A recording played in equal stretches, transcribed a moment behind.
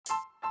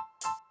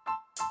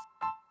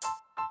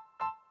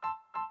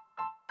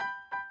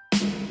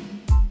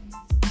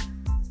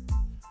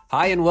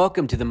Hi, and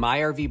welcome to the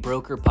MyRV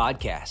Broker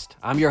podcast.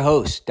 I'm your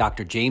host,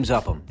 Dr. James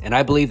Upham, and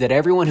I believe that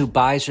everyone who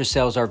buys or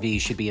sells RVs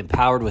should be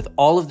empowered with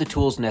all of the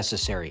tools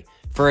necessary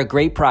for a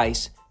great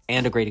price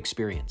and a great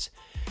experience.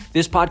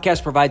 This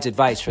podcast provides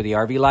advice for the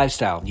RV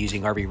lifestyle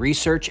using RV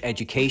research,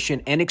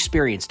 education, and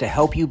experience to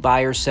help you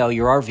buy or sell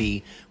your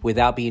RV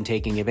without being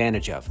taken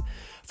advantage of.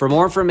 For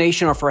more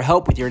information or for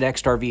help with your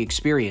next RV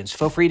experience,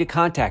 feel free to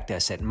contact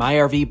us at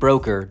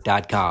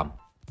myrvbroker.com.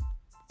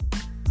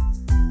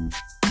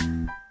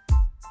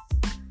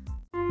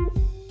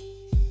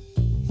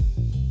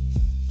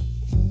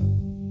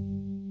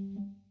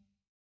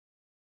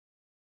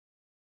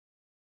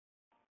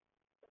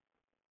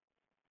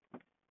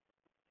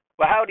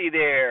 Well, howdy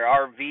there,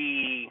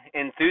 RV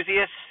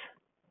enthusiasts,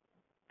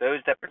 those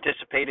that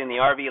participate in the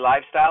RV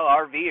lifestyle,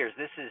 RVers.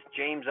 This is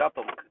James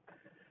Upham.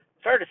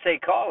 Sorry to say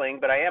calling,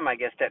 but I am,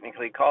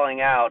 technically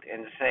calling out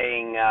and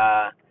saying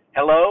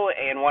hello,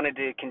 and wanted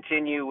to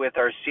continue with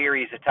our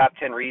series, the top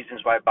 10 reasons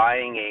why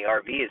buying a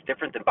RV is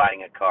different than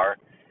buying a car.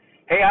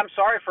 Hey, I'm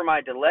sorry for my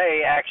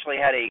delay. Actually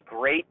had a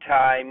great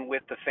time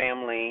with the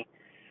family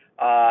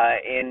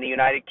in the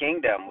United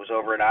Kingdom. Was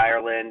over in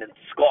Ireland and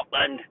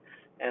Scotland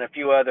and a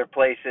few other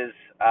places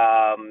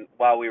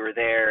while we were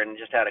there, and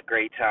just had a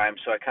great time.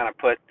 So I kind of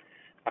put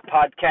a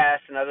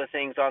podcast and other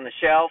things on the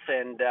shelf,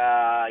 and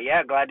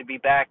glad to be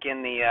back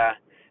in the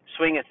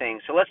swing of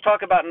things. So let's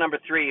talk about number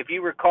 3. If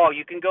you recall,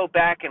 you can go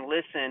back and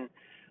listen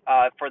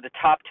for the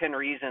top 10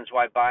 reasons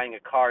why buying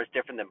a car is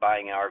different than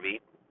buying an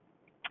RV.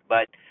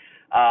 But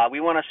we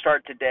want to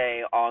start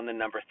today on the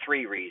number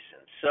 3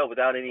 reasons. So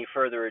without any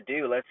further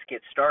ado, let's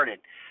get started.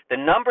 The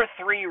number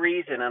 3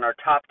 reason in our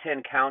top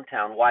 10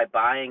 countdown why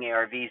buying an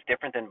RV is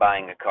different than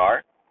buying a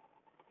car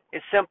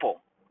is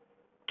simple.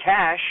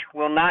 Cash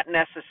will not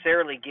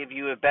necessarily give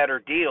you a better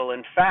deal.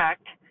 In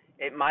fact,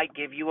 it might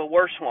give you a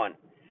worse one.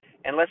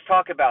 And let's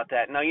talk about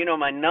that. Now,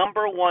 my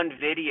number 1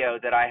 video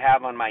that I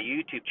have on my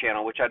YouTube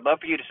channel, which I'd love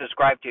for you to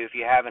subscribe to if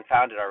you haven't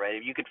found it already.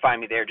 If you could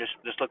find me there, just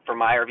look for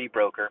MyRV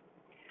Broker.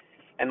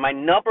 And my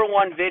number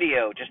 1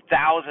 video, just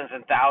thousands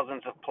and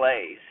thousands of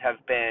plays,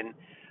 have been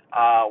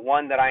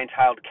one that I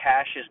entitled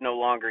Cash is No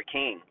Longer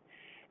King.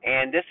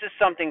 And this is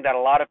something that a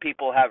lot of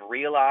people have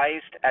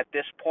realized at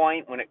this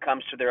point when it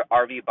comes to their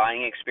RV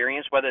buying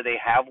experience, whether they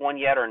have one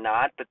yet or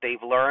not, but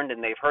they've learned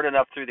and they've heard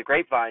enough through the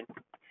grapevine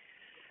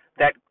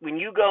that when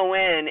you go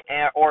in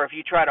or if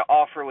you try to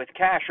offer with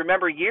cash,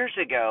 remember years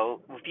ago,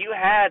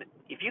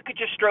 if you could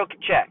just stroke a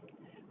check,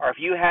 or if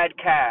you had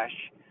cash,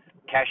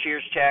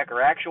 cashier's check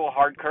or actual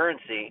hard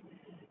currency,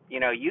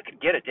 you could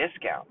get a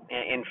discount.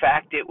 In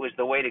fact, it was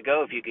the way to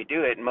go if you could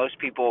do it. And most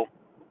people,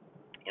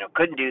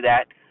 couldn't do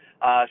that,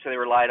 so they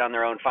relied on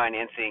their own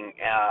financing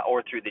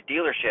or through the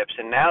dealerships.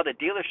 And now the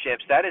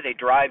dealerships, that is a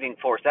driving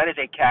force. That is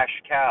a cash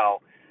cow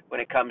when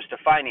it comes to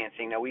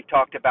financing. Now, we've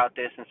talked about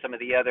this and some of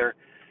the other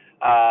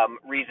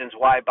reasons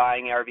why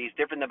buying RV is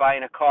different than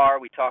buying a car.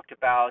 We talked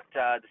about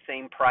the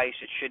same price.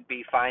 It should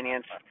be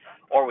financed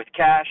or with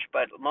cash,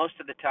 but most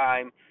of the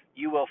time,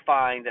 you will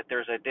find that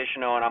there's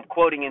additional, and I'm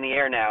quoting in the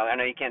air now, I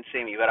know you can't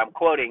see me, but I'm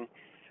quoting,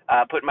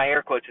 putting my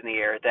air quotes in the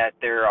air, that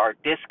there are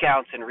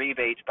discounts and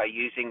rebates by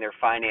using their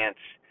finance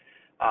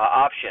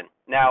option.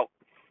 Now,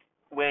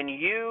 when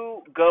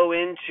you go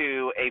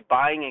into a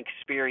buying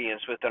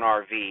experience with an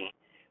RV,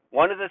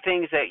 one of the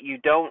things that you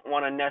don't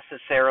want to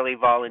necessarily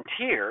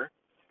volunteer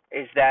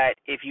is that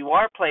if you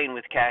are playing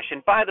with cash,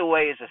 and by the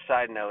way, as a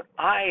side note,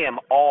 I am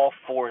all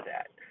for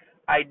that.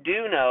 I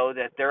do know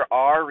that there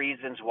are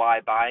reasons why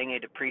buying a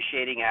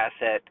depreciating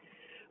asset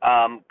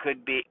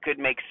could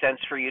make sense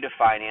for you to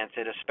finance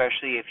it,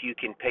 especially if you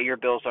can pay your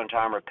bills on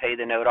time or pay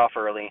the note off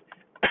early.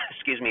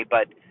 Excuse me,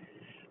 but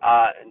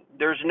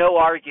there's no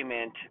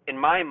argument in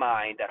my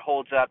mind that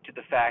holds up to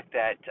the fact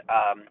that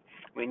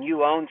when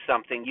you own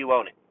something, you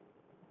own it,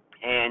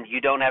 and you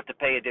don't have to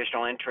pay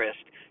additional interest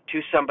to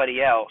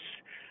somebody else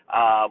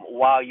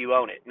while you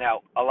own it.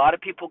 Now, a lot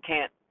of people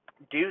can't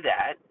do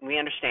that. We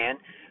understand.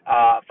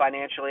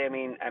 Financially,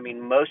 I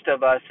mean, most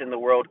of us in the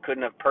world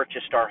couldn't have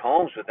purchased our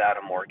homes without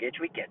a mortgage.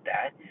 We get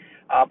that.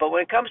 But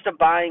when it comes to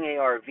buying a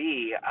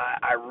RV,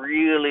 I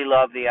really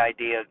love the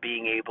idea of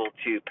being able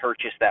to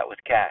purchase that with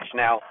cash.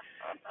 Now,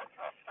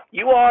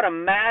 you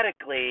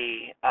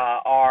automatically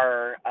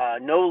are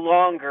no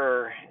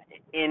longer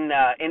in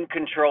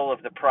control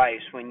of the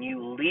price when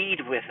you lead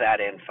with that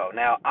info.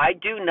 Now, I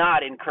do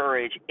not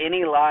encourage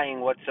any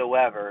lying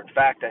whatsoever. In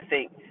fact, I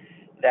think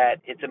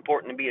that it's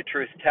important to be a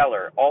truth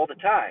teller all the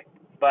time.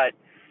 But,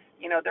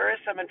 there is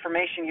some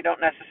information you don't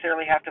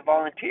necessarily have to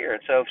volunteer.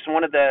 And so if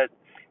one of the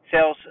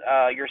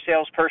your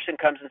salesperson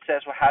comes and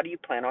says, well, how do you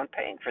plan on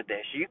paying for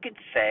this? You could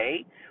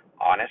say,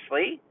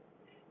 honestly,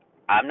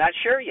 I'm not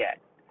sure yet.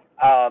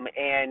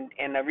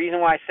 And the reason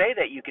why I say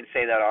that you can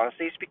say that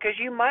honestly is because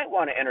you might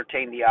want to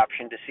entertain the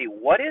option to see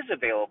what is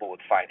available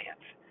with finance.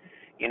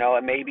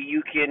 And maybe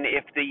you can,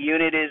 if the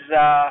unit is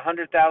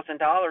 $100,000,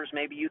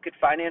 maybe you could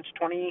finance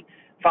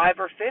 25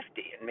 or 50,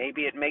 and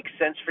maybe it makes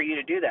sense for you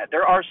to do that.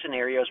 There are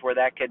scenarios where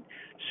that could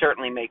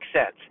certainly make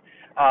sense.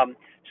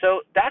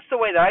 So that's the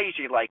way that I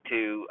usually like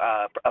to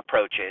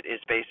approach it. Is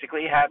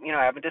basically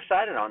I haven't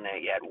decided on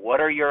that yet. What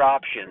are your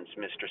options,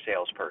 Mr.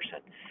 Salesperson?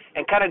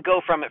 And kind of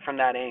go from it from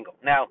that angle.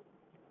 Now,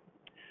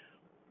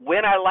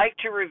 when I like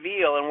to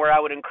reveal, and where I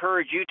would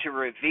encourage you to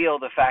reveal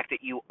the fact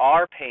that you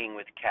are paying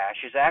with cash,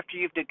 is after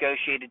you've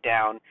negotiated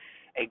down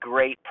a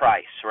great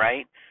price,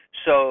 right?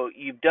 So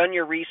you've done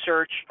your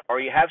research, or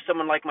you have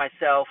someone like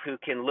myself who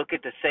can look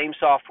at the same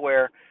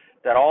software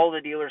that all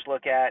the dealers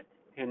look at,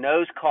 who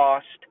knows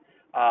cost.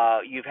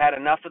 You've had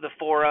enough of the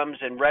forums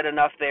and read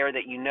enough there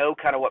that you know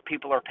kind of what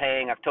people are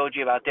paying. I've told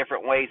you about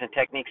different ways and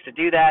techniques to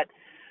do that.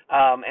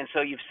 And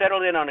so you've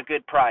settled in on a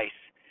good price.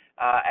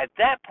 At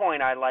that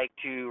point, I like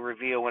to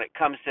reveal when it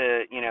comes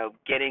to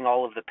getting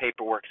all of the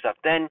paperwork stuff.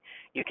 Then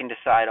you can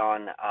decide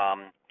on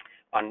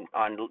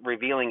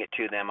revealing it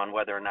to them on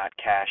whether or not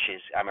cash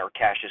is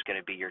going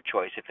to be your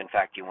choice if in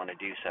fact you want to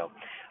do so.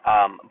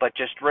 But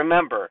just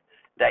remember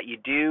that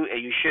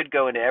you should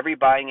go into every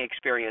buying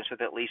experience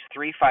with at least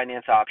 3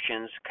 finance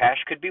options. Cash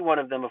could be one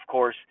of them, of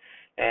course,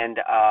 and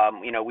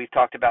we've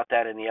talked about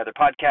that in the other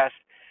podcast.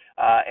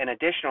 And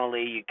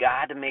additionally, you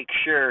got to make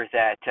sure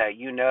that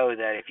you know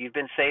that if you've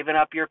been saving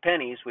up your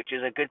pennies, which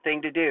is a good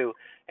thing to do,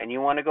 and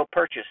you want to go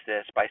purchase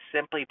this by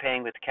simply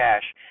paying with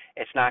cash,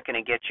 it's not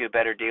going to get you a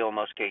better deal in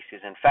most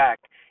cases. In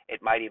fact,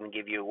 it might even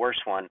give you a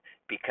worse one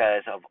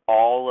because of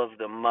all of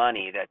the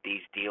money that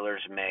these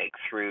dealers make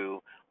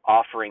through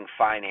offering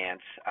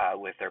finance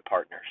with their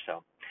partners.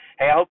 So,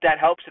 hey, I hope that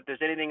helps. If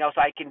there's anything else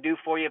I can do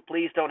for you,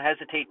 please don't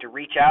hesitate to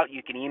reach out.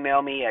 You can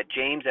email me at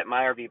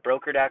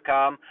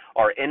james@myrvbroker.com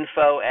or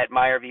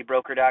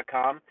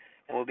info@myrvbroker.com,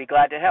 and we'll be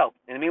glad to help.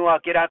 In the meanwhile,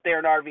 get out there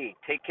and RV.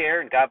 Take care,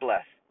 and God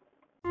bless.